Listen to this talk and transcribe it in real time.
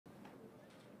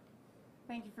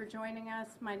Thank you for joining us.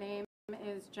 My name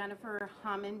is Jennifer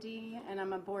Homendy, and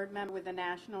I'm a board member with the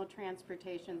National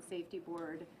Transportation Safety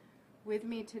Board. With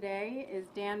me today is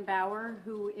Dan Bauer,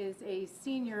 who is a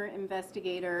senior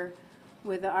investigator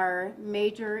with our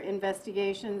Major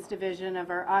Investigations Division of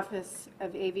our Office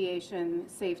of Aviation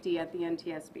Safety at the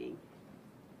NTSB.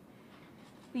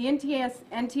 The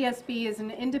NTSB is an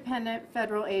independent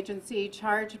federal agency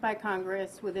charged by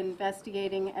Congress with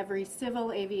investigating every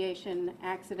civil aviation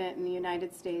accident in the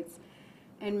United States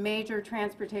and major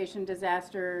transportation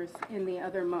disasters in the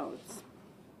other modes.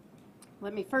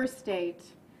 Let me first state,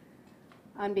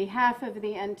 on behalf of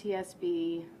the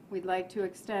NTSB, we'd like to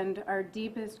extend our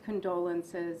deepest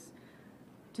condolences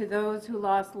to those who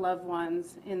lost loved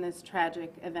ones in this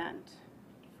tragic event.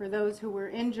 For those who were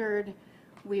injured,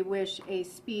 we wish a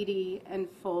speedy and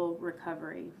full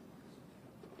recovery.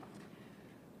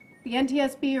 The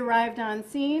NTSB arrived on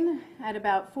scene at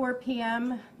about 4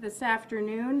 p.m. this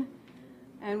afternoon,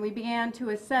 and we began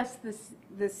to assess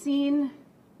the scene.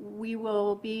 We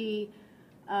will be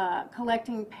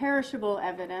collecting perishable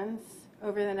evidence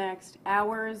over the next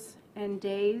hours and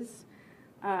days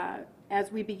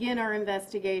as we begin our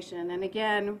investigation. And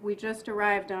again, we just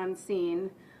arrived on scene.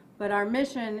 But our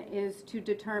mission is to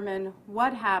determine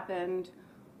what happened,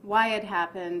 why it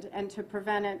happened, and to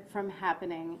prevent it from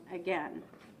happening again.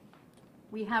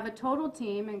 We have a total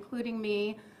team, including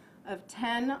me, of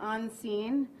 10 on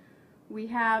scene. We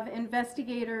have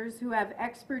investigators who have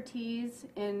expertise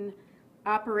in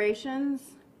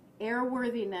operations,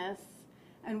 airworthiness,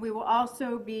 and we will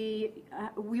also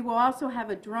have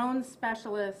a drone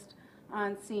specialist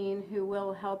on scene who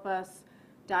will help us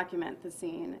document the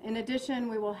scene. In addition,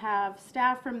 we will have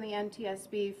staff from the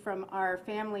NTSB from our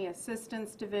Family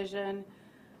Assistance Division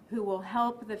who will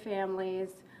help the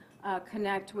families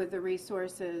connect with the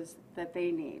resources that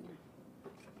they need.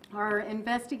 Our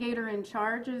investigator in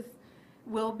charge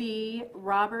will be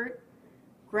Robert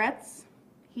Gretz.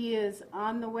 He is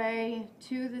on the way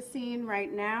to the scene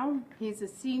right now. He's a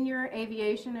senior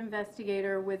aviation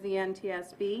investigator with the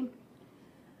NTSB.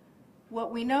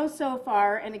 What we know so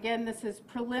far, and again this is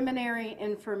preliminary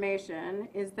information,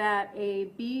 is that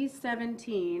a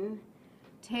B-17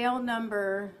 tail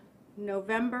number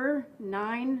November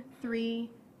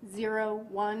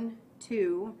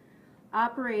 93012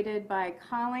 operated by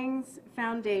Collings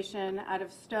Foundation out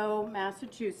of Stowe,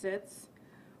 Massachusetts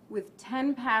with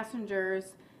 10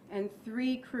 passengers and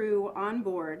 3 crew on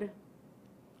board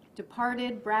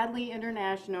departed Bradley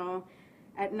International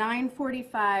at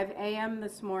 9:45 a.m.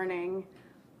 this morning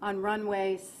on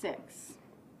runway 6.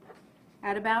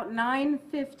 At about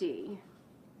 9:50,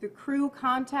 the crew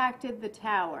contacted the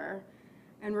tower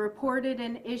and reported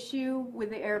an issue with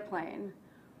the airplane.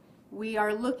 We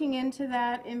are looking into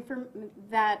that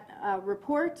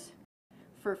report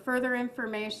for further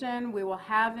information. We will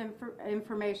have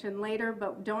information later,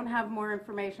 but don't have more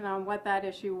information on what that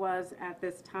issue was at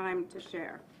this time to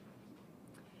share.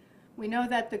 We know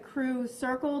that the crew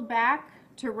circled back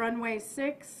to runway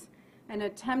 6 and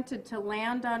attempted to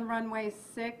land on runway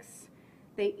 6.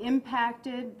 They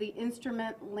impacted the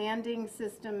instrument landing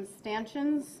system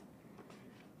stanchions.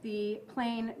 The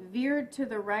plane veered to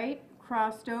the right,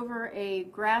 crossed over a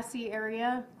grassy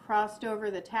area, crossed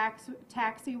over the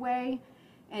taxiway,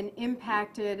 and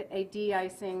impacted a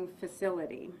de-icing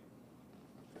facility.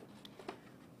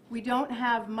 We don't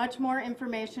have much more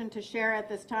information to share at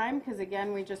this time because,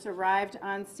 again, we just arrived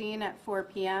on scene at 4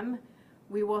 p.m.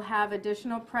 We will have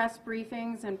additional press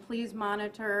briefings, and please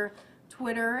monitor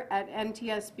Twitter at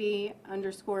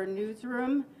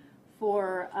NTSB_newsroom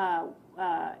for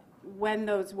when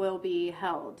those will be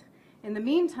held. In the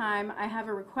meantime, I have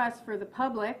a request for the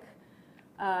public.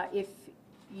 If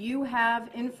you have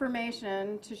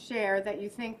information to share that you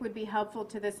think would be helpful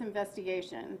to this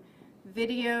investigation,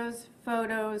 videos,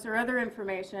 photos, or other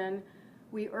information,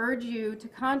 we urge you to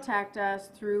contact us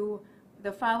through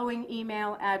the following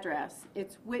email address.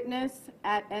 It's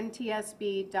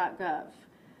witness@ntsb.gov.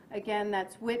 Again,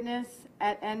 that's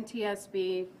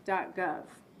witness@ntsb.gov.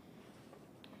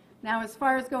 Now, as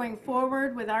far as going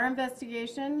forward with our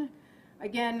investigation,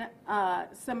 again,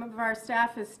 some of our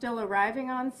staff is still arriving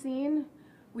on scene.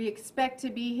 We expect to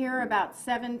be here about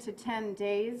 7 to 10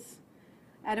 days.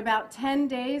 At about 10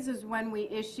 days is when we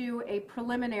issue a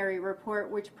preliminary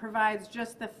report which provides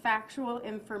just the factual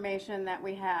information that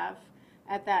we have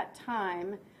at that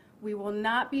time. We will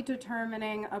not be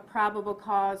determining a probable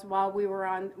cause while we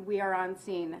are on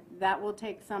scene. That will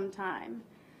take some time.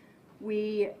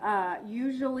 We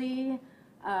usually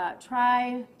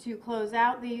try to close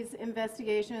out these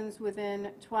investigations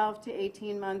within 12 to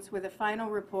 18 months with a final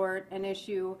report and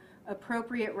issue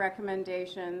appropriate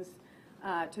recommendations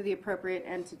to the appropriate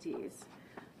entities.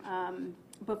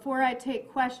 Before I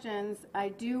take questions, I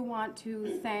do want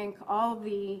to thank all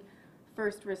the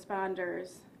first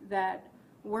responders that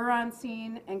were on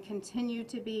scene and continue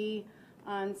to be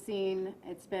on scene.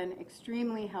 It's been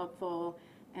extremely helpful,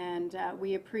 and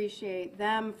we appreciate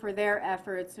them for their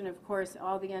efforts, and of course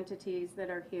all the entities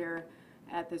that are here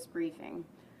at this briefing.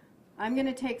 I'm going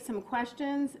to take some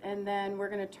questions, and then we're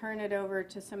going to turn it over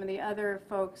to some of the other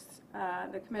folks,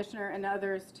 the commissioner and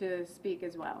others, to speak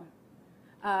as well.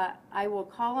 I will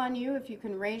call on you if you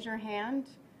can raise your hand,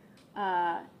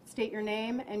 state your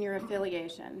name and your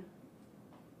affiliation.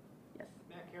 Yes.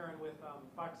 Matt Caron with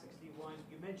Fox 61.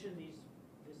 You mentioned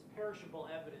this perishable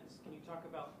evidence. Can you talk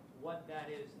about what that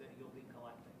is that you'll be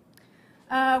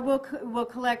collecting? We'll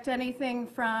collect anything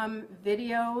from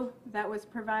video that was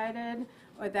provided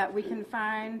or that we can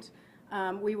find.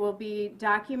 We will be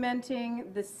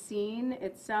documenting the scene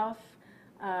itself,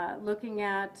 looking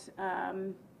at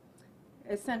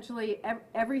essentially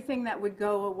everything that would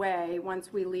go away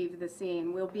once we leave the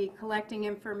scene. We'll be collecting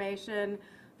information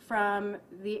from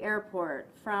the airport,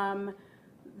 from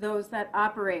those that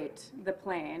operate the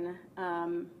plane.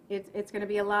 It's going to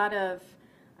be a lot of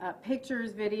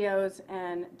pictures, videos,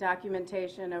 and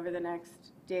documentation over the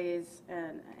next days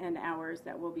and hours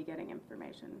that we'll be getting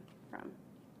information from.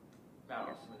 Matt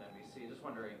Olson with NBC. Just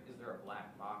wondering, is there a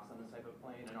black box on this type of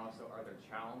plane? And also, are there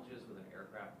challenges with an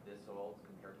aircraft this old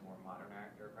compared to more modern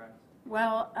aircraft?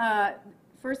 Well,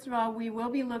 first of all, we will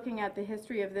be looking at the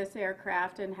history of this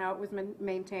aircraft and how it was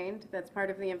maintained. That's part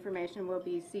of the information we'll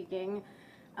be seeking.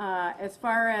 As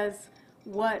far as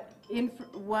what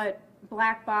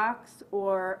black box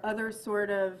or other sort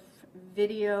of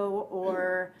video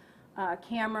or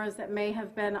cameras that may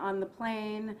have been on the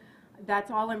plane,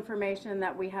 that's all information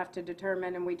that we have to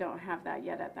determine, and we don't have that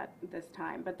yet at this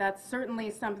time. But that's certainly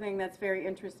something that's very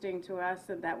interesting to us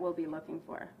and that we'll be looking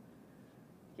for.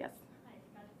 Yes? Hi,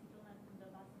 Scott Siegelman from the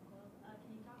Boston Globe.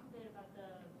 Can you talk a bit about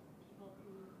the people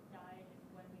who died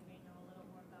and when we may know a little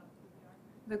more about who they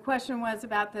are? The question was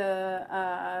about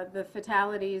the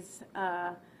fatalities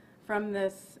from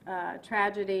this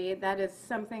tragedy. That is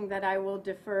something that I will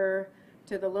defer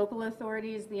to the local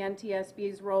authorities. The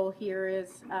NTSB's role here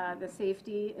is the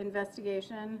safety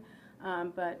investigation,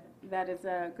 but that is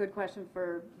a good question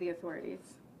for the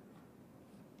authorities.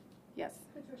 Yes?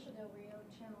 Patricia Del Rio,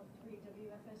 Channel 3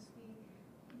 WFSB.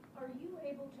 Are you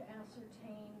able to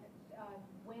ascertain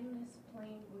when this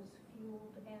plane was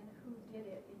fueled and who did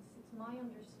it? It's my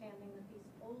understanding that these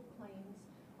old planes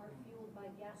are fueled by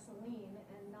gasoline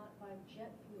and not by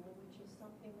jet fuel, which is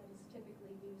something that is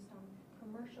typically used on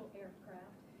commercial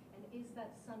aircraft. And is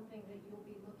that something that you'll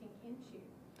be looking into?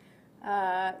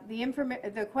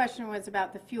 The question was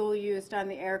about the fuel used on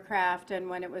the aircraft and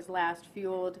when it was last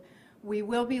fueled. We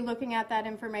will be looking at that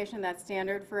information. That's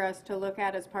standard for us to look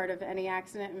at as part of any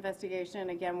accident investigation.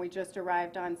 Again, we just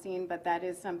arrived on scene, but that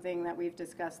is something that we've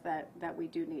discussed that we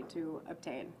do need to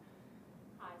obtain.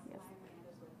 Hi, Sky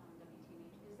Hernandez with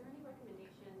WTMH. Is there any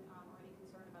recommendation or any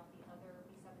concern about the other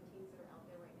B-17s that are out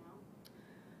there right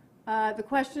now? The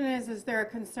question is there a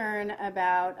concern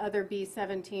about other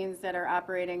B-17s that are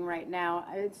operating right now?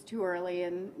 It's too early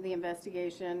in the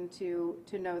investigation to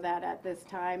know that at this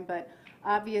time, but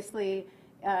obviously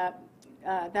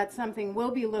that's something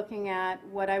we'll be looking at.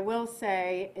 What I will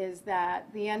say is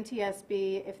that the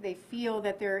NTSB, if they feel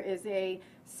that there is a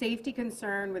safety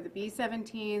concern with the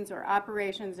B-17s or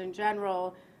operations in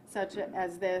general, such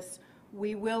as this,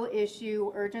 we will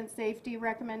issue urgent safety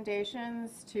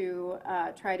recommendations to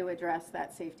try to address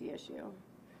that safety issue.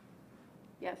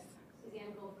 Yes?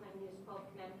 Suzanne Goldheim, News 12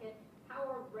 Connecticut. How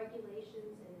are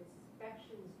regulations and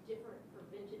inspections different for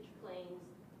vintage planes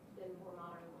than more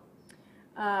modern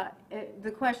ones?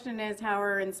 The question is, how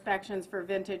are inspections for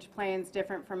vintage planes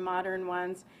different from modern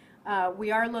ones?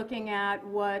 We are looking at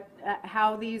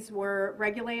how these were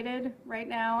regulated right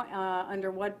now,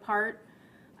 under what part,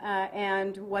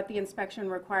 and what the inspection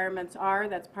requirements are.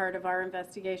 That's part of our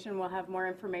investigation. We'll have more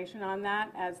information on that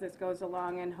as this goes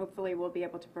along, and hopefully we'll be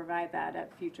able to provide that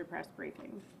at future press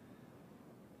briefings.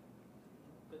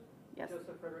 Yes.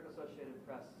 Joseph Frederick, Associated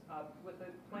Press. With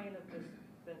a plane of this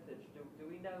vintage, do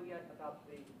we know yet about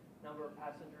the number of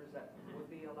passengers that would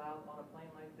be allowed on a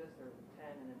plane like this? There are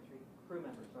 10 and then 3 crew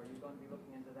members. Are you going to be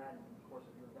looking into that in the course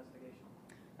of your investigation?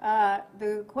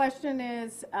 The question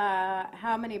is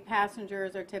how many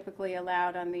passengers are typically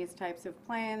allowed on these types of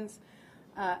planes.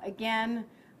 Again,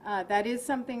 that is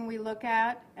something we look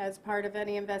at as part of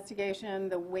any investigation,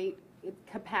 the weight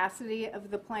capacity of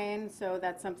the plane, so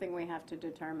that's something we have to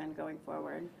determine going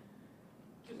forward.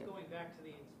 Just going back to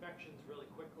the inspections really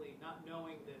quickly, not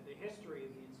knowing the history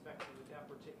of the inspections inspection with that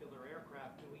particular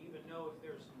aircraft? Do we even know if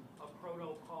there's a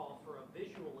protocol for a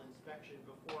visual inspection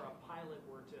before a pilot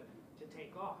were to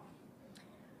take off?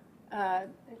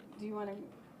 Do you want to?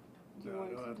 No, I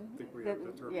don't think we have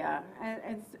the term. Yeah,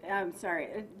 I'm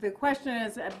sorry. The question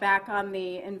is back on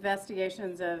the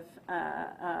investigations of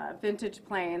vintage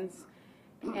planes,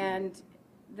 and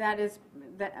that is,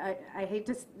 I hate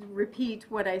to repeat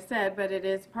what I said, but it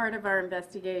is part of our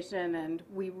investigation, and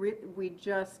we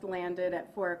just landed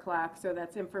at 4 o'clock, so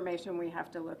that's information we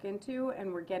have to look into,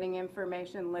 and we're getting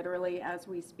information literally as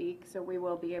we speak, so we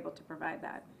will be able to provide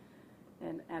that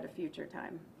at a future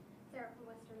time. Sarah from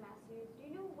Western Mass News. Do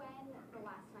you know when the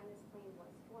last time this plane was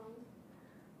flown?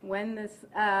 When this,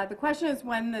 the question is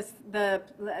when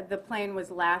the plane was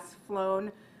last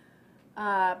flown.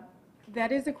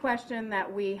 That is a question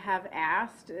that we have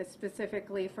asked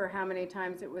specifically for how many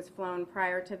times it was flown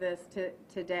prior to this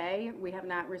today. We have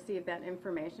not received that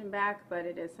information back, but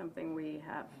it is something we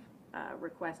have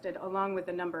requested, along with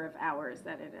the number of hours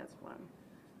that it has flown.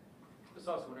 Just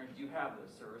also wondering, do you have the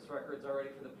service records already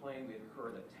for the plane? We've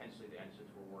heard that potentially the engines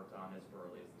were worked on as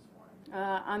early as this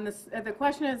morning. The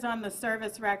question is on the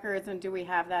service records, and do we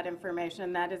have that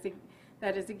information? That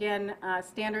is again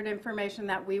standard information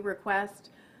that we request.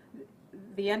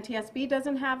 The NTSB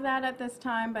doesn't have that at this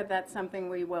time, but that's something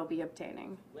we will be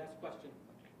obtaining. Last question.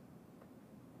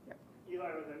 Yep.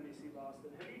 Eli with NBC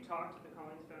Boston. Have you talked to the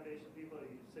Collins Foundation people?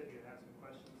 You said you had some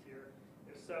questions here.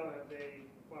 If so, have they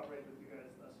cooperated with you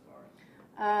guys thus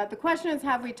far? The question is,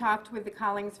 have we talked with the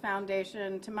Collins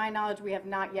Foundation? To my knowledge, we have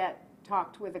not yet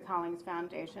talked with the Collins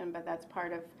Foundation, but that's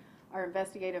part of our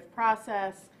investigative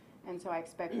process, and so I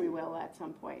expect we will at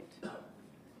some point.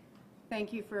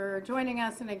 Thank you for joining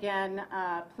us, and again,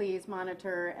 please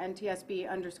monitor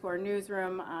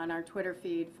NTSB_newsroom on our Twitter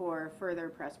feed for further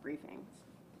press briefings.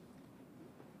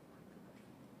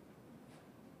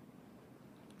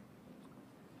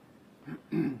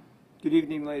 Good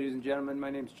evening, ladies and gentlemen. My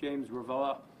name is James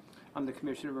Ravella. I'm the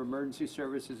Commissioner of Emergency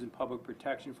Services and Public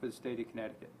Protection for the state of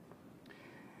Connecticut.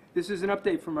 This is an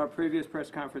update from our previous press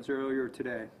conference earlier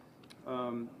today.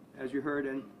 As you heard,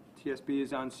 NTSB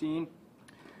is on scene.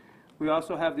 We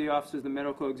also have the Office of the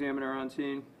Medical Examiner on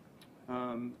scene.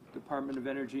 Department of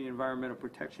Energy and Environmental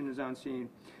Protection is on scene.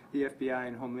 The FBI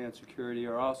and Homeland Security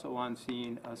are also on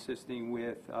scene assisting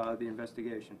with the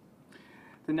investigation.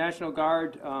 The National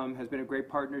Guard has been a great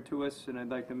partner to us, and I'd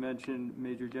like to mention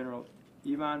Major General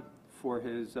Ivan for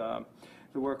his, the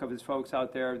work of his folks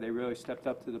out there. They really stepped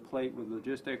up to the plate with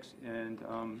logistics and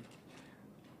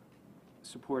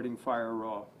supporting fire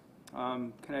roll.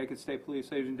 Connecticut State Police,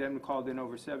 ladies and gentlemen, called in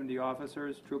over 70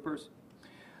 officers, troopers.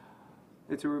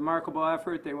 It's a remarkable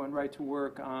effort. They went right to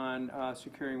work on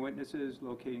securing witnesses,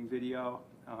 locating video,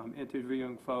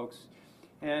 interviewing folks,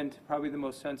 and probably the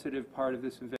most sensitive part of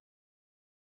this investigation